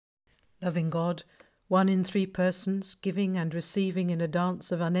Loving God, one in three persons, giving and receiving in a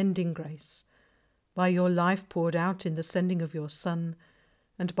dance of unending grace, by your life poured out in the sending of your Son,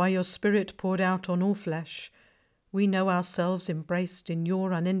 and by your Spirit poured out on all flesh, we know ourselves embraced in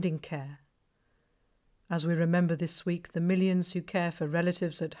your unending care. As we remember this week the millions who care for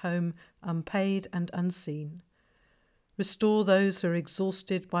relatives at home, unpaid and unseen, restore those who are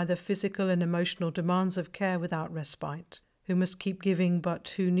exhausted by the physical and emotional demands of care without respite, who must keep giving but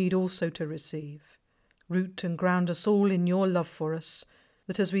who need also to receive. Root and ground us all in your love for us,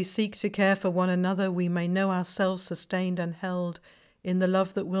 that as we seek to care for one another we may know ourselves sustained and held in the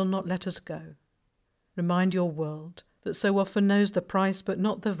love that will not let us go. Remind your world, that so often knows the price but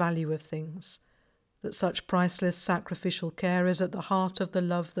not the value of things, that such priceless sacrificial care is at the heart of the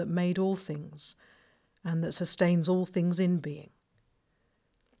love that made all things, and that sustains all things in being.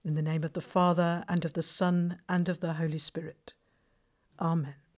 In the name of the Father, and of the Son, and of the Holy Spirit. Amen.